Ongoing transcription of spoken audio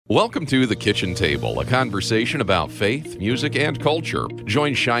Welcome to The Kitchen Table, a conversation about faith, music, and culture.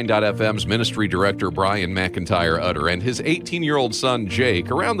 Join Shine.fm's ministry director Brian McIntyre Utter and his 18-year-old son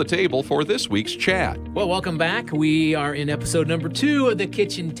Jake around the table for this week's chat. Well, welcome back. We are in episode number 2 of The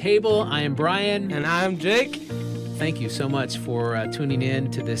Kitchen Table. I am Brian. And I'm Jake. Thank you so much for tuning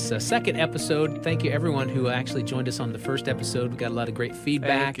in to this second episode. Thank you, everyone who actually joined us on the first episode. We got a lot of great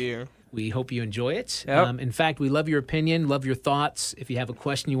feedback. Thank you. We hope you enjoy it. Yep. In fact, we love your opinion, love your thoughts. If you have a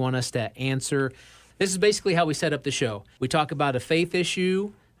question you want us to answer, this is basically how we set up the show. We talk about a faith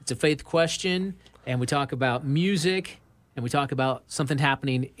issue, it's a faith question, and we talk about music, and we talk about something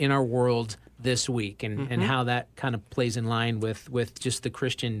happening in our world this week and how that kind of plays in line with just the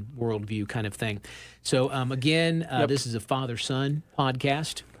Christian worldview kind of thing. So, again, This is a father-son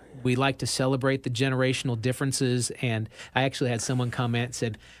podcast. We like to celebrate the generational differences, and I actually had someone comment and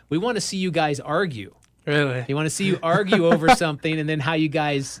said, we want to see you guys argue. Really? You want to see you argue over something and then how you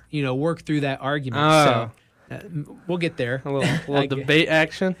guys, work through that argument. Oh. So we'll get there. A little debate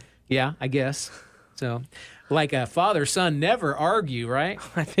action? Yeah, I guess. So like a father-son never argue, right?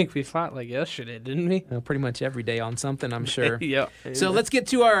 I think we fought like yesterday, didn't we? Pretty much every day on something, I'm sure. Yep. So let's get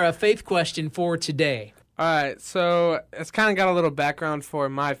to our faith question for today. All right, so it's kind of got a little background for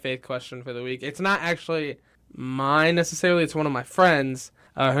my faith question for the week. It's not actually mine necessarily. It's one of my friends.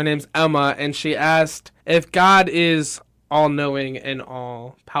 Her name's Emma, and she asked, if God is all-knowing and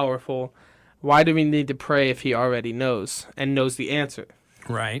all-powerful, why do we need to pray if he already knows and knows the answer?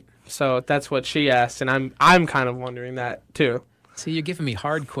 Right. So that's what she asked, and I'm kind of wondering that too. See, you're giving me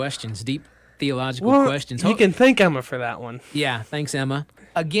hard questions, deep theological questions. You can thank Emma for that one. Yeah, thanks, Emma.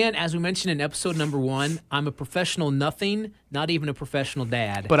 Again, as we mentioned in episode number 1, I'm a professional nothing, not even a professional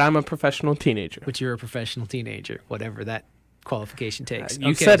dad. But I'm a professional teenager. But you're a professional teenager, whatever that qualification takes.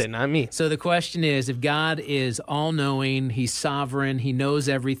 You said it, not me. So the question is, if God is all-knowing, he's sovereign, he knows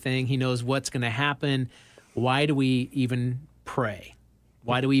everything, he knows what's going to happen, why do we even pray?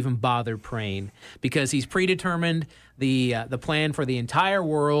 Why do we even bother praying? Because he's predetermined the plan for the entire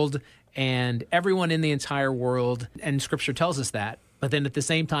world and everyone in the entire world, and Scripture tells us that. But then at the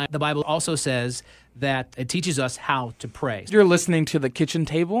same time, the Bible also says that it teaches us how to pray. You're listening to The Kitchen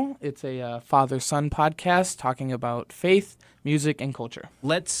Table. It's a father-son podcast talking about faith, music, and culture.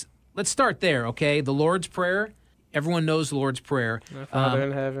 Let's start there, okay? The Lord's Prayer. Everyone knows the Lord's Prayer. Our Father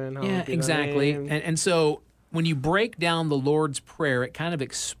in heaven. Yeah, exactly. And so when you break down the Lord's Prayer, it kind of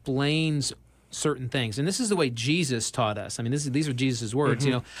explains certain things. And this is the way Jesus taught us. I mean, these are Jesus' words.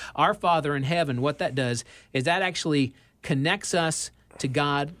 Our Father in heaven, what that does is that actually connects us to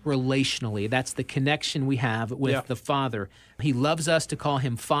God relationally. That's the connection we have with the Father. He loves us to call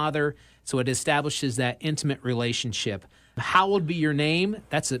him Father, so it establishes that intimate relationship. Hallowed be your name.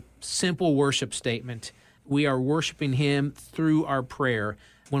 That's a simple worship statement. We are worshiping him through our prayer.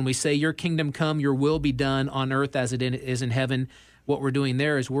 When we say, your kingdom come, your will be done on earth as it is in heaven, what we're doing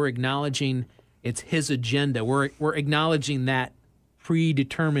there is we're acknowledging it's his agenda. We're acknowledging that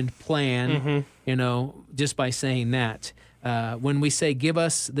predetermined plan, just by saying that. When we say, give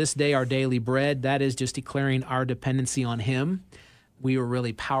us this day our daily bread, that is just declaring our dependency on him. We are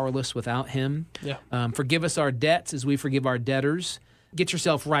really powerless without him. Yeah. Forgive us our debts as we forgive our debtors. Get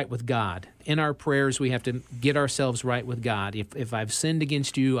yourself right with God. In our prayers, we have to get ourselves right with God. If I've sinned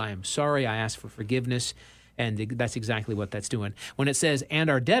against you, I am sorry. I ask for forgiveness. And that's exactly what that's doing. When it says, and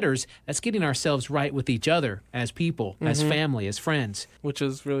our debtors, that's getting ourselves right with each other as people, as family, as friends. Which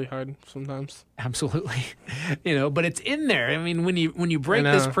is really hard sometimes. Absolutely. But it's in there. I mean, when you break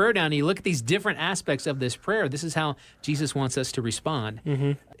this prayer down, you look at these different aspects of this prayer, this is how Jesus wants us to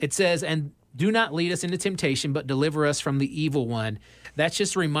respond. It says, and do not lead us into temptation, but deliver us from the evil one. That's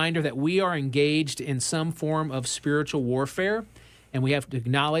just a reminder that we are engaged in some form of spiritual warfare, and we have to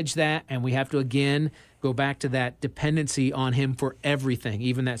acknowledge that, and we have to, again, go back to that dependency on him for everything,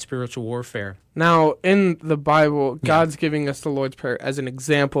 even that spiritual warfare. Now, in the Bible, God's giving us the Lord's Prayer as an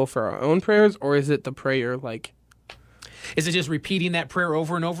example for our own prayers, or is it the prayer like... Is it just repeating that prayer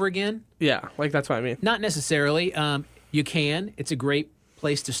over and over again? Yeah, like that's what I mean. Not necessarily. You can. It's a great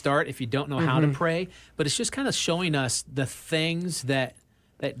place to start if you don't know how to pray, but it's just kind of showing us the things that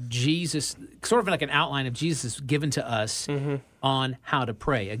Jesus, sort of like an outline of Jesus, has given to us on how to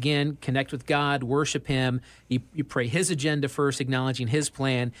pray. Again, connect with God, worship him. You pray his agenda first, acknowledging his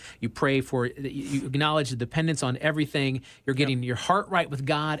plan. You acknowledge the dependence on everything. You're getting your heart right with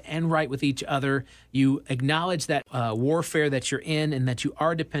God and right with each other. You acknowledge that warfare that you're in and that you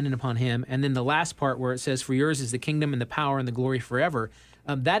are dependent upon him. And then the last part where it says, for yours is the kingdom and the power and the glory forever.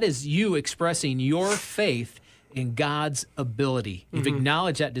 That is you expressing your faith in God's ability. You've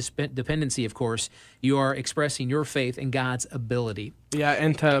acknowledged that dependency, of course. You are expressing your faith in God's ability. Yeah,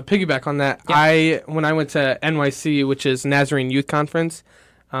 and to piggyback on that, when I went to NYC, which is Nazarene Youth Conference,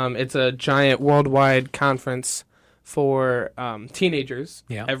 it's a giant worldwide conference for teenagers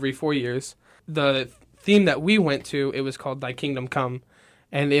every 4 years. The theme that we went to, it was called Thy Kingdom Come,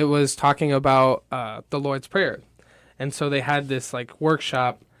 and it was talking about the Lord's Prayer. And so they had this like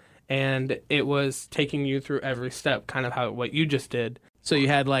workshop, and it was taking you through every step, kind of what you just did. So you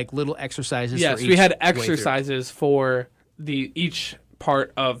had like little exercises. Yes, for each we had exercises for each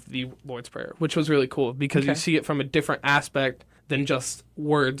part of the Lord's Prayer, which was really cool because you see it from a different aspect than just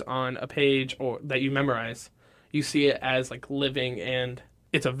words on a page or that you memorize. You see it as like living, and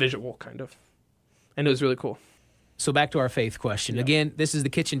it's a visual kind of. And it was really cool. So back to our faith question. Again, this is the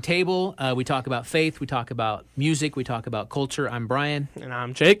kitchen table. We talk about faith. We talk about music. We talk about culture. I'm Brian. And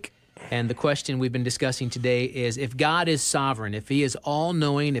I'm Jake. And the question we've been discussing today is, if God is sovereign, if he is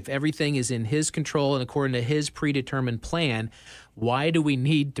all-knowing, if everything is in his control and according to his predetermined plan, why do we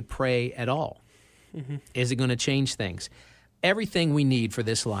need to pray at all? Is it going to change things? Everything we need for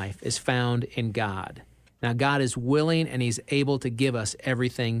this life is found in God. Now, God is willing and he's able to give us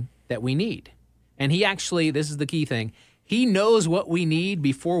everything that we need. And he actually, this is the key thing, he knows what we need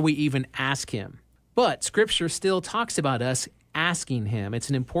before we even ask him. But Scripture still talks about us asking him. It's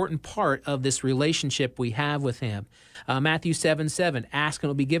an important part of this relationship we have with him. Matthew 7:7, ask and it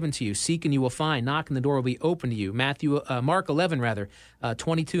will be given to you. Seek and you will find. Knock and the door will be open to you. Mark 11,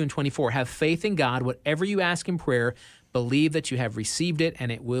 22 and 24. Have faith in God. Whatever you ask in prayer, believe that you have received it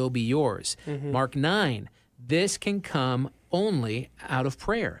and it will be yours. Mark 9, this can come only out of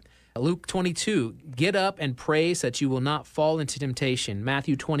prayer. Luke 22, get up and pray so that you will not fall into temptation.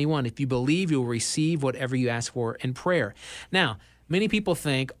 Matthew 21, if you believe, you will receive whatever you ask for in prayer. Now, many people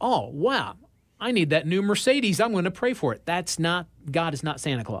think, oh, wow, I need that new Mercedes. I'm going to pray for it. God is not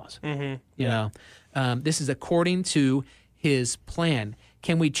Santa Claus. You know, this is according to his plan.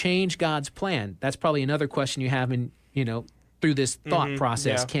 Can we change God's plan? That's probably another question you have through this thought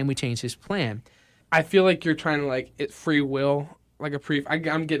process. Can we change his plan? I feel like you're trying to free will.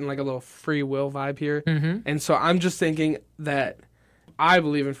 I'm getting like a little free will vibe here. And so I'm just thinking that I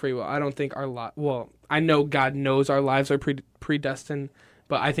believe in free will. I don't think I know God knows our lives are predestined,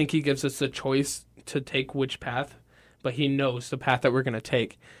 but I think he gives us the choice to take which path, but he knows the path that we're going to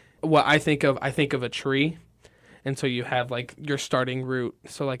take. What I think of a tree. And so you have like your starting root,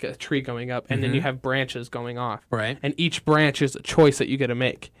 so like a tree going up, and then you have branches going off. Right. And each branch is a choice that you get to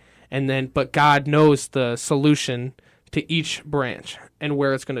make. But God knows the solution to each branch and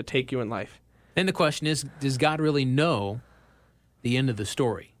where it's going to take you in life. And the question is, does God really know the end of the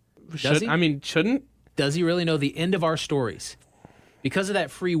story? Shouldn't? Does he really know the end of our stories? Because of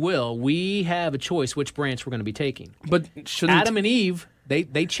that free will, we have a choice which branch we're going to be taking. But shouldn't Adam and Eve,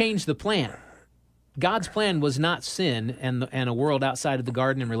 they changed the plan. God's plan was not sin and a world outside of the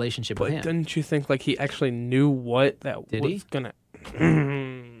garden in relationship with him. But didn't you think he actually knew what that was going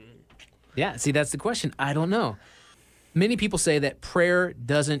to... Yeah, see, that's the question. I don't know. Many people say that prayer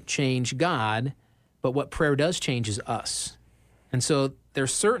doesn't change God, but what prayer does change is us. And so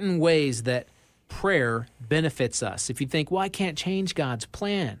there's certain ways that prayer benefits us. If you think, well, I can't change God's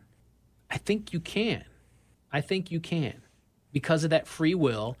plan, I think you can. Because of that free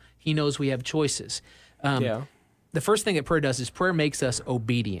will, he knows we have choices. The first thing that prayer does is prayer makes us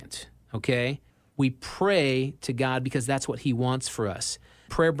obedient, okay? We pray to God because that's what he wants for us.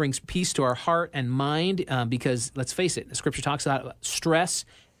 Prayer brings peace to our heart and mind because, let's face it, the Scripture talks about stress,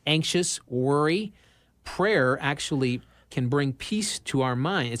 anxious, worry. Prayer actually can bring peace to our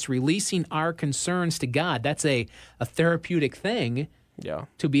mind. It's releasing our concerns to God. That's a therapeutic thing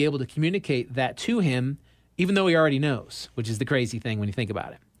to be able to communicate that to him, even though he already knows, which is the crazy thing when you think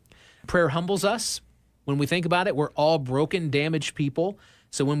about it. Prayer humbles us. When we think about it, we're all broken, damaged people.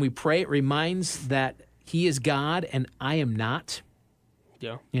 So when we pray, it reminds that he is God and I am not.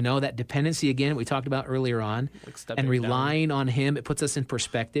 Yeah. You know, that dependency again we talked about earlier on, and relying on him, it puts us in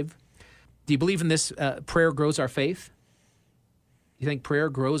perspective. Do you believe in this? Prayer grows our faith? You think prayer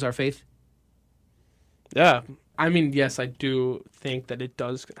grows our faith? Yeah. Yes, I do think that it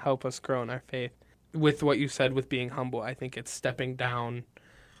does help us grow in our faith. With what you said with being humble, I think it's stepping down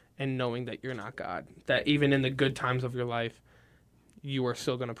and knowing that you're not God. That even in the good times of your life, you are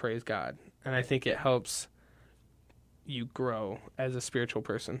still going to praise God. And I think it helps you grow as a spiritual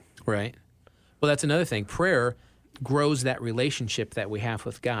person. Right. Well, that's another thing. Prayer grows that relationship that we have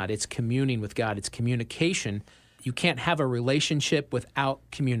with God. It's communing with God. It's communication. You can't have a relationship without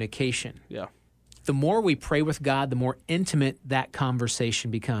communication. Yeah. the more we pray with God, the more intimate that conversation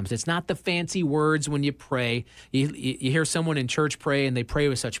becomes. It's not the fancy words when you pray. You hear someone in church pray, and they pray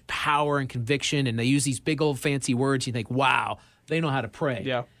with such power and conviction, and they use these big old fancy words. You think, wow, they know how to pray.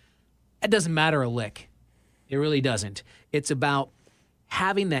 Yeah. It doesn't matter a lick. It really doesn't. It's about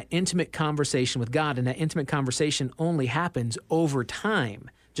having that intimate conversation with God, and that intimate conversation only happens over time,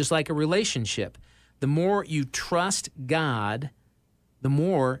 just like a relationship. The more you trust God, the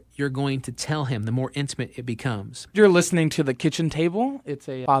more you're going to tell him, the more intimate it becomes. You're listening to The Kitchen Table. It's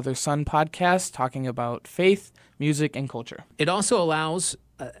a father-son podcast talking about faith, music, and culture. It also allows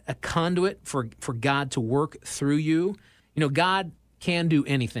a conduit for God to work through you. You know, God can do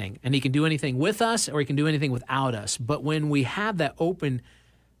anything, and he can do anything with us, or he can do anything without us. But when we have that open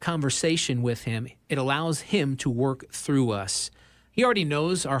conversation with him, it allows him to work through us. He already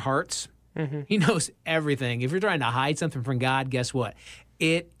knows our hearts. Mm-hmm. He knows everything. If you're trying to hide something from God, guess what?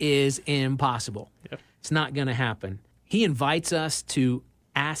 It is impossible. Yep. It's not going to happen. He invites us to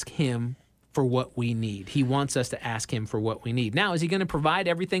ask him for what we need. He wants us to ask him for what we need. Now, is he going to provide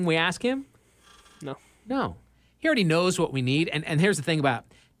everything we ask him? No. No. He already knows what we need. And here's the thing about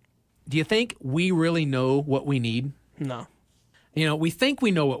it. Do you think we really know what we need? No. You know, we think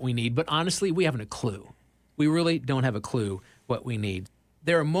we know what we need, but honestly, we haven't a clue. We really don't have a clue what we need.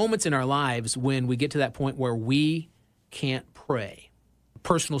 There are moments in our lives when we get to that point where we can't pray.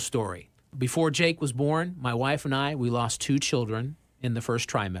 Personal story. Before Jake was born, my wife and I, we lost 2 children in the first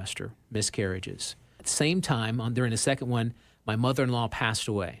trimester, miscarriages. At the same time, during the second one, my mother-in-law passed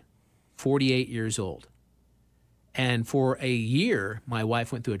away, 48 years old. And for a year, my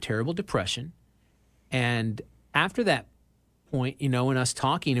wife went through a terrible depression. And after that point, you know, and us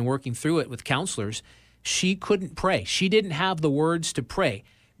talking and working through it with counselors, she couldn't pray. She didn't have the words to pray.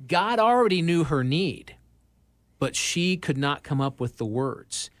 God already knew her need, but she could not come up with the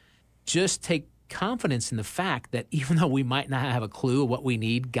words. Just take confidence in the fact that even though we might not have a clue of what we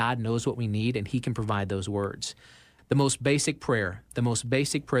need, God knows what we need, and he can provide those words. The most basic prayer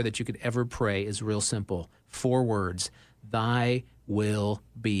that you could ever pray is real simple. 4 words: thy will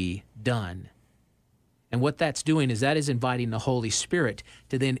be done. And what that's doing is that is inviting the Holy Spirit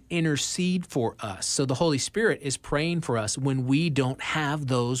to then intercede for us. So the Holy Spirit is praying for us when we don't have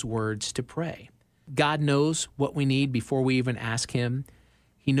those words to pray. God knows what we need before we even ask him.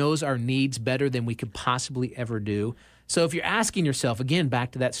 He knows our needs better than we could possibly ever do. So if you're asking yourself, again,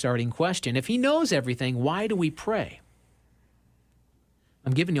 back to that starting question, if he knows everything, why do we pray?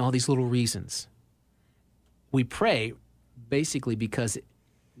 I'm giving you all these little reasons. We pray basically because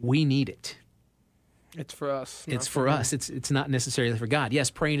we need it. It's for us. It's for us. It's not necessarily for God. Yes,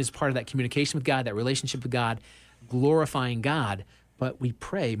 praying is part of that communication with God, that relationship with God, glorifying God, but we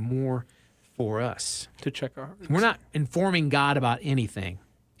pray more for us. To check our hearts. We're not informing God about anything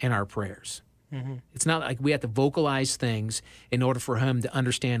in our prayers. Mm-hmm. It's not like we have to vocalize things in order for him to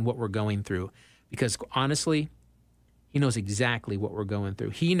understand what we're going through, because honestly, he knows exactly what we're going through.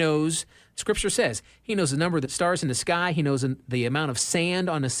 He knows, Scripture says, he knows the number of the stars in the sky. He knows the amount of sand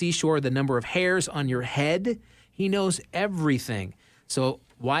on the seashore, the number of hairs on your head. He knows everything. So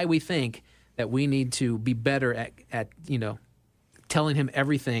why we think that we need to be better at telling him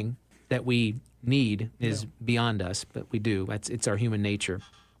everything that we need is beyond us, but we do. It's our human nature.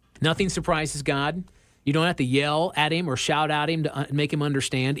 Nothing surprises God. You don't have to yell at him or shout at him to make him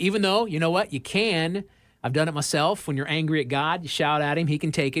understand, even though, you know what, you can. I've done it myself. When you're angry at God, you shout at him. He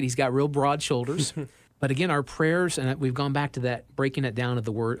can take it. He's got real broad shoulders. But again, our prayers, and we've gone back to that, breaking it down to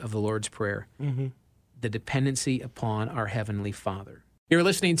the word of the Lord's Prayer, the dependency upon our Heavenly Father. You're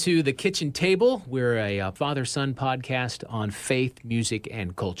listening to The Kitchen Table. We're a father-son podcast on faith, music,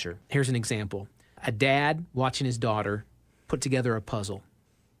 and culture. Here's an example. A dad watching his daughter put together a puzzle,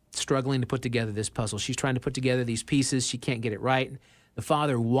 struggling to put together this puzzle. She's trying to put together these pieces. She can't get it right. The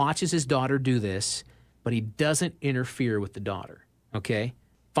father watches his daughter do this, but he doesn't interfere with the daughter, okay?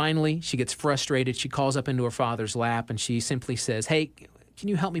 Finally, she gets frustrated. She calls up into her father's lap, and she simply says, hey, can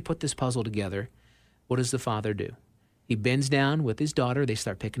you help me put this puzzle together? What does the father do? He bends down with his daughter. They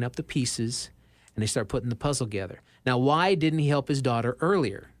start picking up the pieces, and they start putting the puzzle together. Now, why didn't he help his daughter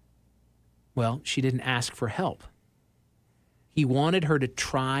earlier? Well, she didn't ask for help. He wanted her to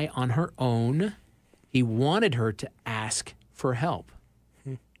try on her own. He wanted her to ask for help.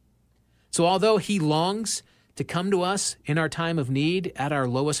 So although he longs to come to us in our time of need at our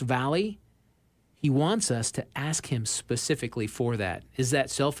lowest valley, he wants us to ask him specifically for that. Is that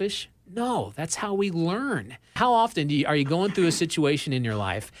selfish? No, that's how we learn. How often are you going through a situation in your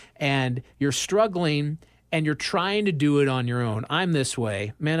life and you're struggling and you're trying to do it on your own? I'm this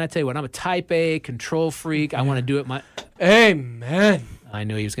way. Man, I tell you what, I'm a type A control freak. I want to do it Amen. I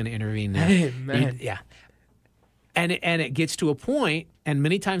knew he was going to intervene there. Amen. Yeah. And it gets to a point, and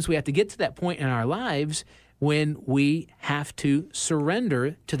many times we have to get to that point in our lives when we have to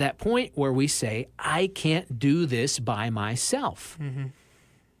surrender to that point where we say, I can't do this by myself. Mm-hmm.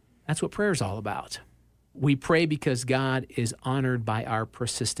 That's what prayer is all about. We pray because God is honored by our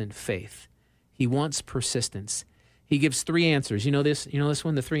persistent faith. He wants persistence. He gives 3 answers. You know this? You know this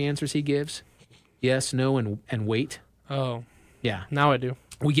one, the 3 answers he gives? Yes, no, and wait. Oh, Yeah. now I do.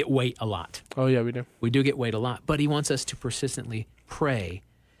 We get wait a lot. Oh, yeah, we do. We do get wait a lot, but he wants us to persistently pray.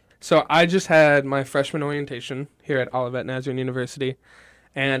 So I just had my freshman orientation here at Olivet Nazarene University,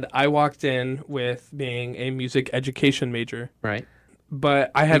 and I walked in with being a music education major. Right.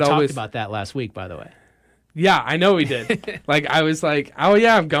 But I We had always talked about that last week, by the way. Yeah, I know we did. Like, I was like, oh,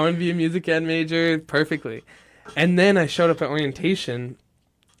 yeah, I'm going to be a music ed major perfectly. And then I showed up at orientation,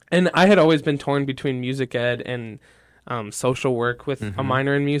 and I had always been torn between music ed and social work with a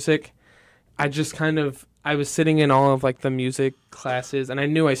minor in music. I just I was sitting in all of, like, the music classes, and I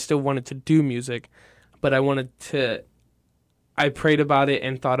knew I still wanted to do music, but I prayed about it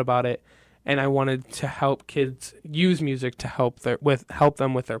and thought about it, and I wanted to help kids use music to help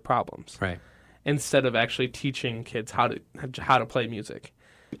them with their problems. Right. Instead of actually teaching kids how to play music.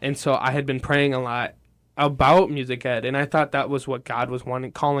 And so I had been praying a lot about music ed, and I thought that was what God was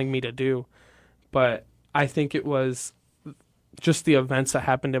calling me to do. But I think it was just the events that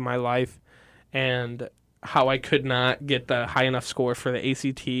happened in my life and how I could not get the high enough score for the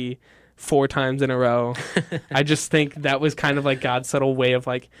ACT 4 times in a row. I just think that was kind of like God's subtle way of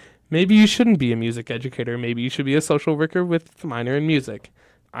like, maybe you shouldn't be a music educator. Maybe you should be a social worker with a minor in music.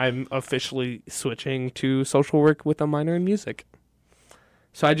 I'm officially switching to social work with a minor in music.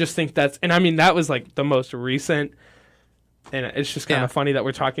 So I just think that was like the most recent, and it's just kind of funny that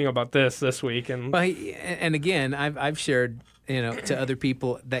we're talking about this week. And again, I've shared, to other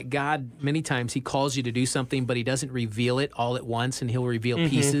people that God, many times he calls you to do something, but he doesn't reveal it all at once, and he'll reveal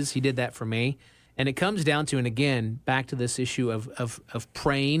pieces. He did that for me. And it comes down to, and again, back to this issue of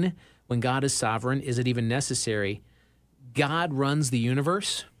praying when God is sovereign. Is it even necessary? God runs the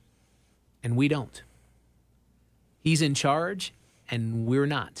universe, and we don't. He's in charge, and we're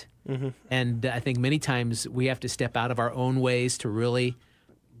not. And I think many times we have to step out of our own ways to really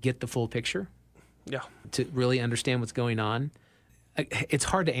get the full picture, to really understand what's going on. It's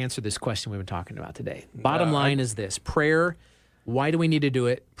hard to answer this question we've been talking about today. Bottom line is this. Prayer, why do we need to do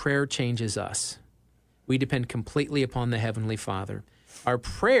it? Prayer changes us. We depend completely upon the Heavenly Father. Our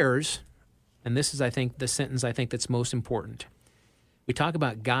prayers... And this is, I think, the sentence I think that's most important. We talk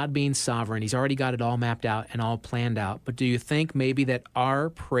about God being sovereign. He's already got it all mapped out and all planned out. But do you think maybe that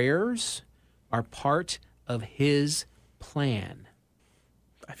our prayers are part of his plan?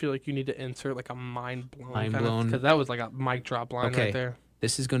 I feel like you need to insert like a mind blown. Because that was like a mic drop line right there.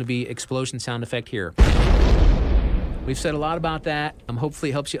 This is going to be explosion sound effect here. We've said a lot about that. Hopefully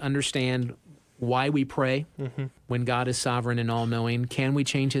it helps you understand why we pray when God is sovereign and all-knowing. Can we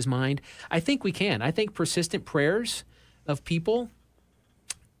change his mind? I think we can. I think persistent prayers of people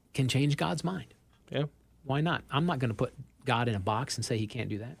can change God's mind. Yeah. Why not? I'm not going to put God in a box and say he can't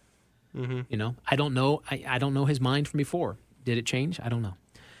do that. I don't know. I don't know his mind from before. Did it change? I don't know.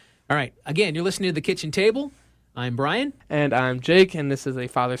 All right. Again, you're listening to The Kitchen Table. I'm Brian. And I'm Jake, and this is a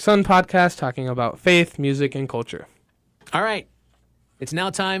father-son podcast talking about faith, music, and culture. All right. It's now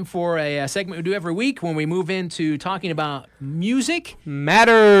time for a segment we do every week when we move into talking about music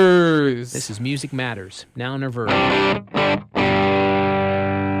matters. This is Music Matters, noun or verb.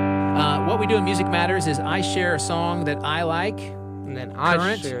 What we do in Music Matters is I share a song that I like, and then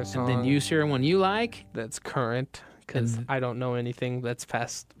I share a song, and then you share one you like. That's current, because I don't know anything that's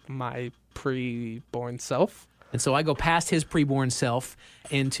past my pre-born self. And so I go past his preborn self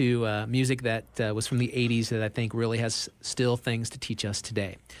into music that was from the 80s that I think really has still things to teach us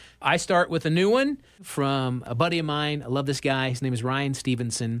today. I start with a new one from a buddy of mine. I love this guy. His name is Ryan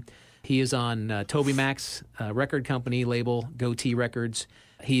Stevenson. He is on Toby Mac's record company label, Goatee Records.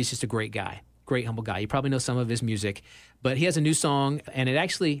 He is just a great guy, great humble guy. You probably know some of his music. But he has a new song, and it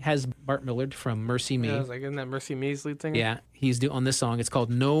actually has Bart Millard from Mercy Me. Yeah, I was like, isn't that Mercy Me's lead singer? Yeah, he's on this song. It's called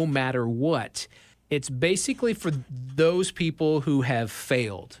No Matter What. It's basically for those people who have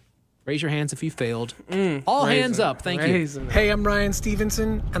failed. Raise your hands if you failed. All hands up. Thank you. Hey, I'm Ryan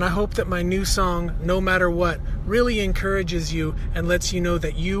Stevenson, and I hope that my new song, No Matter What, really encourages you and lets you know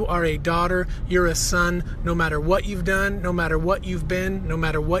that you are a daughter, you're a son, no matter what you've done, no matter what you've been, no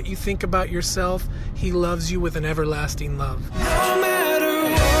matter what you think about yourself, he loves you with an everlasting love. No matter what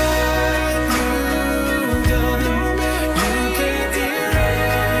you've done.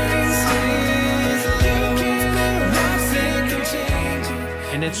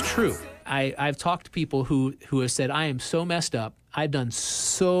 And it's true. I've talked to people who have said, I am so messed up. I've done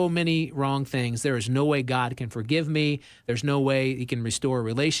so many wrong things. There is no way God can forgive me. There's no way he can restore a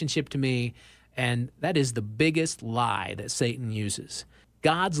relationship to me. And that is the biggest lie that Satan uses.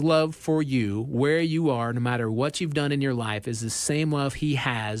 God's love for you, where you are, no matter what you've done in your life, is the same love he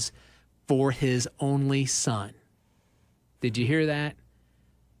has for his only son. Did you hear that?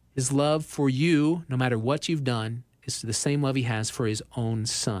 His love for you, no matter what you've done, is the same love he has for his own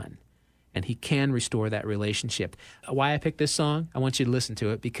son. And he can restore that relationship. Why I picked this song, I want you to listen to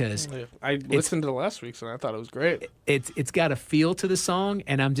it because I listened to the last week's and I thought it was great. It's got a feel to the song,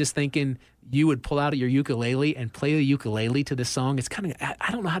 and I'm just thinking you would pull out your ukulele and play the ukulele to the song. It's kind of,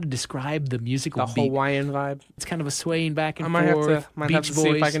 I don't know how to describe the musical beat. Hawaiian vibe. It's kind of a swaying back and I forth. might have to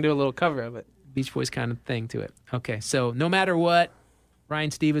see if I can do a little cover of it. Beach Boys kind of thing to it. Okay, so No Matter What, Ryan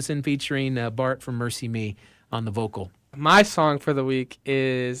Stevenson featuring Bart from Mercy Me on the vocal. My song for the week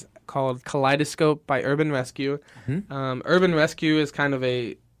is called Kaleidoscope by Urban Rescue. Mm-hmm. Urban Rescue is kind of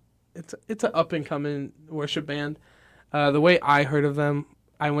it's an up-and-coming worship band. The way I heard of them,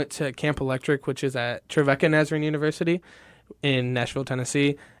 I went to Camp Electric, which is at Trevecca Nazarene University in Nashville,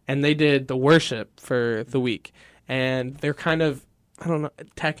 Tennessee, and they did the worship for the week. And they're kind of, I don't know,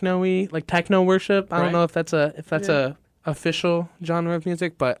 techno-y, like techno worship. I don't know if that's a official genre of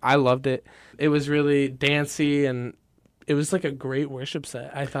music, but I loved it. It was really dancey, and it was like a great worship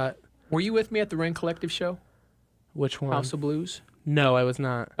set, I thought. Were you with me at the Ren Collective show? Which one? House of Blues? No, I was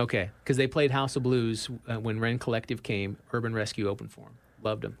not. Okay, because they played House of Blues when Ren Collective came. Urban Rescue opened for them.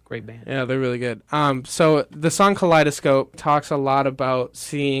 Loved them. Great band. Yeah, they're really good. So the song Kaleidoscope talks a lot about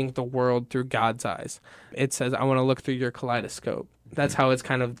seeing the world through God's eyes. It says, I want to look through your kaleidoscope. That's how it's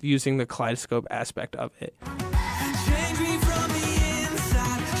kind of using the kaleidoscope aspect of it.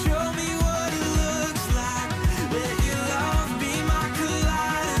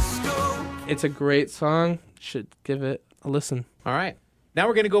 It's a great song. Should give it a listen. All right. Now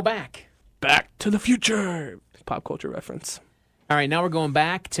we're going to go back. Back to the future. Pop culture reference. All right. Now we're going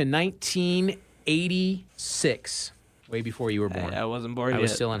back to 1986, way before you were born. I wasn't born yet. I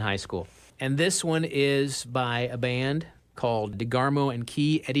was still in high school. And this one is by a band called DeGarmo and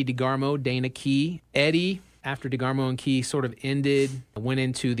Key. Eddie DeGarmo, Dana Key. Eddie, after DeGarmo and Key sort of ended, went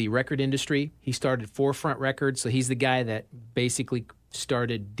into the record industry. He started Forefront Records, so he's the guy that basically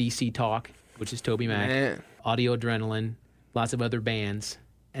started DC Talk, which is Toby Mac, Audio Adrenaline, lots of other bands.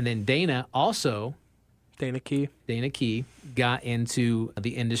 And then Dana Key got into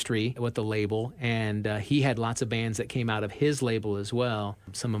the industry with the label, and he had lots of bands that came out of his label as well.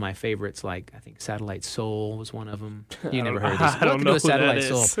 Some of my favorites, like I think Satellite Soul was one of them. You never heard of this. I don't know who Satellite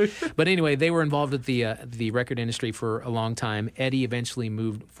that Soul. is. But anyway, they were involved with the record industry for a long time. Eddie eventually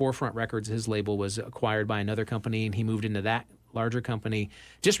moved. Forefront Records, his label, was acquired by another company, and he moved into that larger company.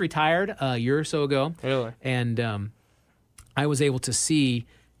 Just retired a year or so ago. Really? And I was able to see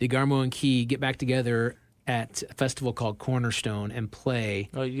DeGarmo and Key get back together at a festival called Cornerstone and play.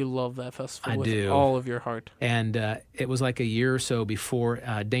 Oh, you love that festival with do. all of your heart. And it was like a year or so before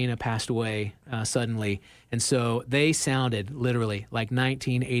Dana passed away suddenly. And so they sounded literally like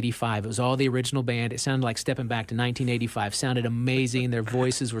 1985. It was all the original band. It sounded like stepping back to 1985. Sounded amazing. Their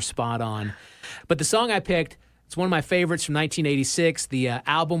voices were spot on. But the song I picked, it's one of my favorites from 1986. The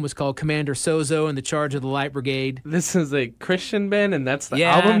album was called Commander Sozo and the Charge of the Light Brigade. This is a Christian band, and that's the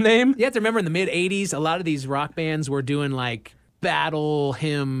album name? You have to remember in the mid-'80s, a lot of these rock bands were doing like battle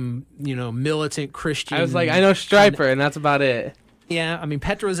hymn, militant Christian. I was like, I know Stryper, and that's about it. Yeah, I mean,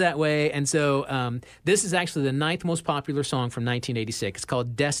 Petra's that way. And so this is actually the 9th most popular song from 1986. It's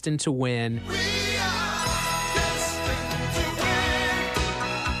called Destined to Win.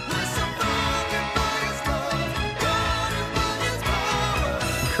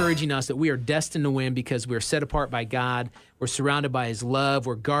 Encouraging us that we are destined to win because we're set apart by God. We're surrounded by his love.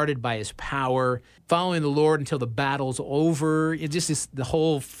 We're guarded by his power. Following the Lord until the battle's over. It just is the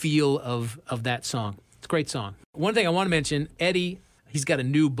whole feel of that song. It's a great song. One thing I want to mention, Eddie, he's got a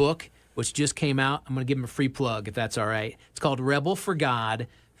new book which just came out. I'm going to give him a free plug if that's all right. It's called Rebel for God,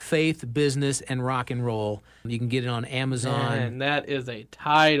 Faith, Business, and Rock and Roll. You can get it on Amazon. Man, that is a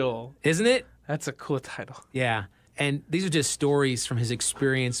title. Isn't it? That's a cool title. Yeah. And these are just stories from his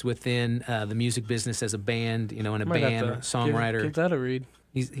experience within the music business as a band, and a band, songwriter. Give that a read.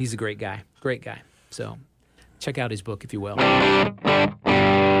 He's a great guy. Great guy. So check out his book if you will. All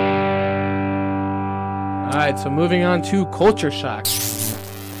right, so moving on to Culture Shock.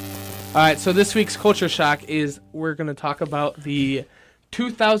 All right, so this week's Culture Shock is we're going to talk about the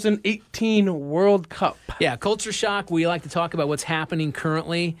 2018 World Cup. Yeah, Culture Shock, we like to talk about what's happening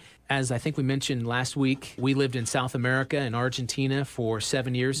currently. As I think we mentioned last week, we lived in South America in Argentina for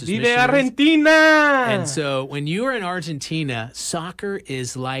 7 years as Vive missionaries. Argentina! And so when you are in Argentina, soccer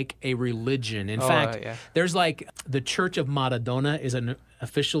is like a religion. In fact, there's like the Church of Maradona is an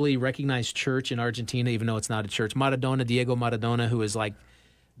officially recognized church in Argentina, even though it's not a church. Maradona, Diego Maradona, who is like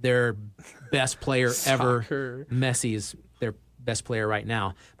their best player ever. Messi is their best player right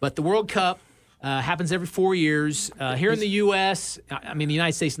now. But the World Cup happens every 4 years. Here in the U.S., I mean, the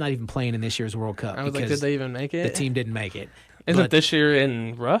United States is not even playing in this year's World Cup. I was like, did they even make it? The team didn't make it. Isn't this year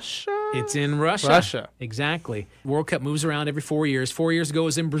in Russia? It's in Russia. Exactly. World Cup moves around every 4 years. 4 years ago it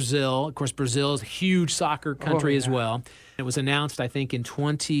was in Brazil. Of course, Brazil is a huge soccer country as well. It was announced, I think, in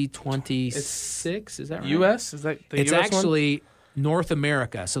 2026. Is that right? U.S.? Is that the It's U.S. actually North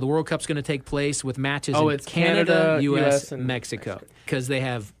America. So the World Cup's going to take place with matches in it's Canada, U.S., and Mexico. Because they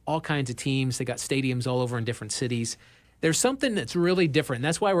have all kinds of teams. They got stadiums all over in different cities. There's something that's really different.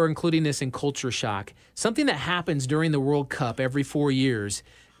 That's why we're including this in Culture Shock. Something that happens during the World Cup every 4 years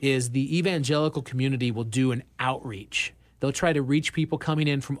is the evangelical community will do an outreach. They'll try to reach people coming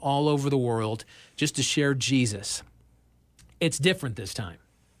in from all over the world just to share Jesus. It's different this time.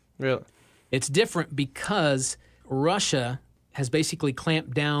 Really? It's different because Russia has basically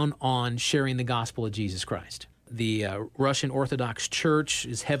clamped down on sharing the gospel of Jesus Christ. The Russian Orthodox Church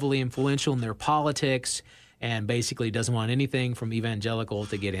is heavily influential in their politics and basically doesn't want anything from evangelical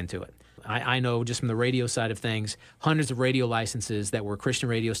to get into it. I know just from the radio side of things, hundreds of radio licenses that were Christian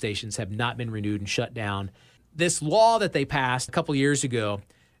radio stations have not been renewed and shut down. This law that they passed a couple years ago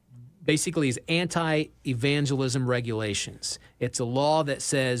basically is anti-evangelism regulations. It's a law that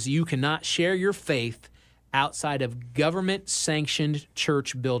says you cannot share your faith outside of government-sanctioned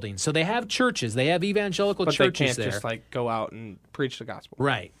church buildings. So they have churches. They have evangelical churches there. But they can't just like go out and preach the gospel.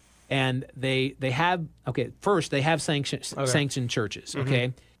 Right. And they have, first they have sanctioned churches,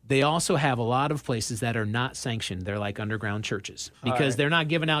 okay? They also have a lot of places that are not sanctioned. They're like underground churches because they're not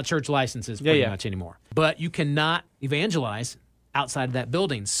giving out church licenses pretty much anymore. But you cannot evangelize outside of that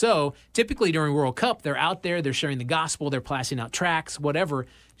building. So typically during World Cup, they're out there, they're sharing the gospel, they're passing out tracts, whatever,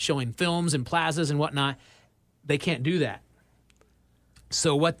 showing films and plazas and whatnot. They can't do that.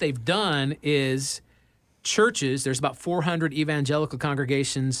 So what they've done is churches, there's about 400 evangelical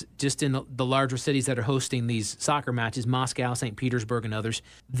congregations just in the larger cities that are hosting these soccer matches, Moscow, St. Petersburg, and others,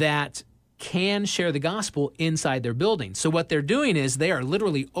 that can share the gospel inside their buildings. So what they're doing is they are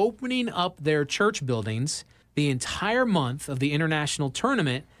literally opening up their church buildings the entire month of the international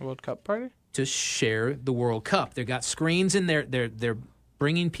tournament World Cup party to share the World Cup. They've got screens in there. They're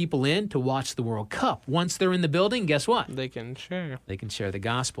bringing people in to watch the World Cup. Once they're in the building, guess what? they can share. They can share the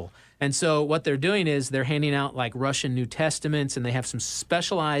gospel. And so what they're doing is they're handing out like Russian New Testaments, and they have some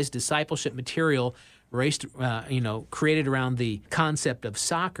specialized discipleship material created around the concept of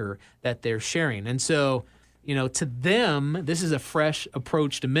soccer that they're sharing. And so, to them, this is a fresh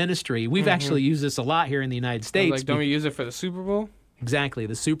approach to ministry. We've actually used this a lot here in the United States. Like, don't we use it for the Super Bowl? Exactly.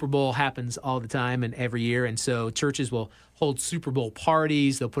 The Super Bowl happens all the time and every year. And so churches will hold Super Bowl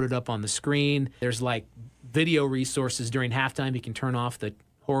parties. They'll put it up on the screen. There's like video resources during halftime. You can turn off the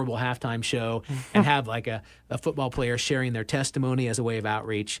horrible halftime show and have like a football player sharing their testimony as a way of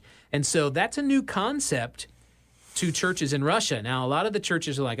outreach. And so that's a new concept to churches in Russia. Now, a lot of the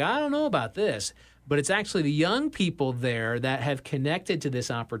churches are like, I don't know about this. But it's actually the young people there that have connected to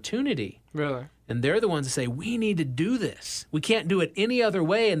this opportunity. Really? And they're the ones that say, we need to do this. We can't do it any other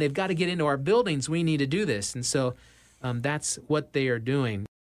way, and they've got to get into our buildings. We need to do this. And so that's what they are doing.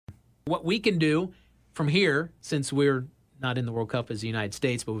 What we can do from here, since we're not in the World Cup as the United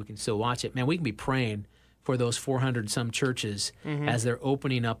States, but we can still watch it, man, we can be praying for those 400-some churches as they're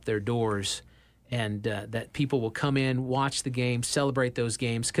opening up their doors, and that people will come in, watch the game, celebrate those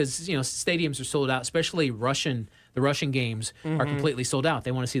games, because stadiums are sold out, especially the Russian games are completely sold out.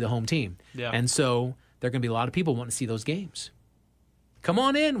 They want to see the home team. Yeah. And so there are going to be a lot of people wanting to see those games. Come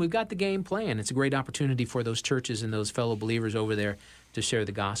on in. We've got the game playing. It's a great opportunity for those churches and those fellow believers over there to share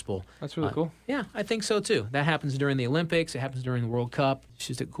the gospel. That's really cool. Yeah, I think so too. That happens during the Olympics. It happens during the World Cup. It's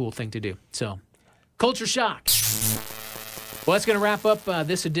just a cool thing to do. So, Culture Shock. Well, that's going to wrap up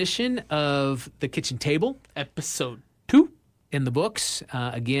this edition of The Kitchen Table, episode 2 in the books.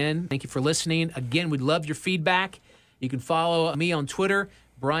 Again, thank you for listening. Again, we'd love your feedback. You can follow me on Twitter,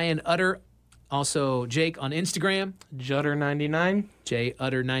 Brian Utter. Also, Jake on Instagram, Jutter99.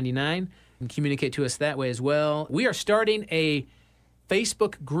 JUtter99. And communicate to us that way as well. We are starting a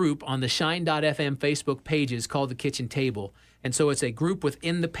Facebook group on the Shine.fm Facebook pages called The Kitchen Table. And so it's a group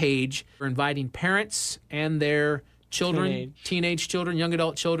within the page. We're inviting parents and their children, teenage children, young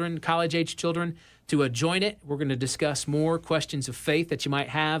adult children, college-age children, to join it. We're going to discuss more questions of faith that you might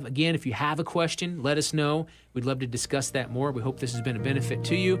have. Again, if you have a question, let us know. We'd love to discuss that more. We hope this has been a benefit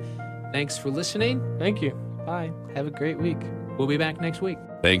to you. Thanks for listening. Thank you. Bye. Have a great week. We'll be back next week.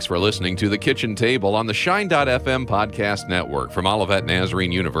 Thanks for listening to The Kitchen Table on the Shine.fm podcast network from Olivet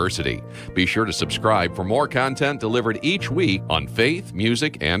Nazarene University. Be sure to subscribe for more content delivered each week on faith,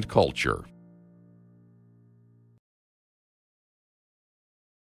 music, and culture.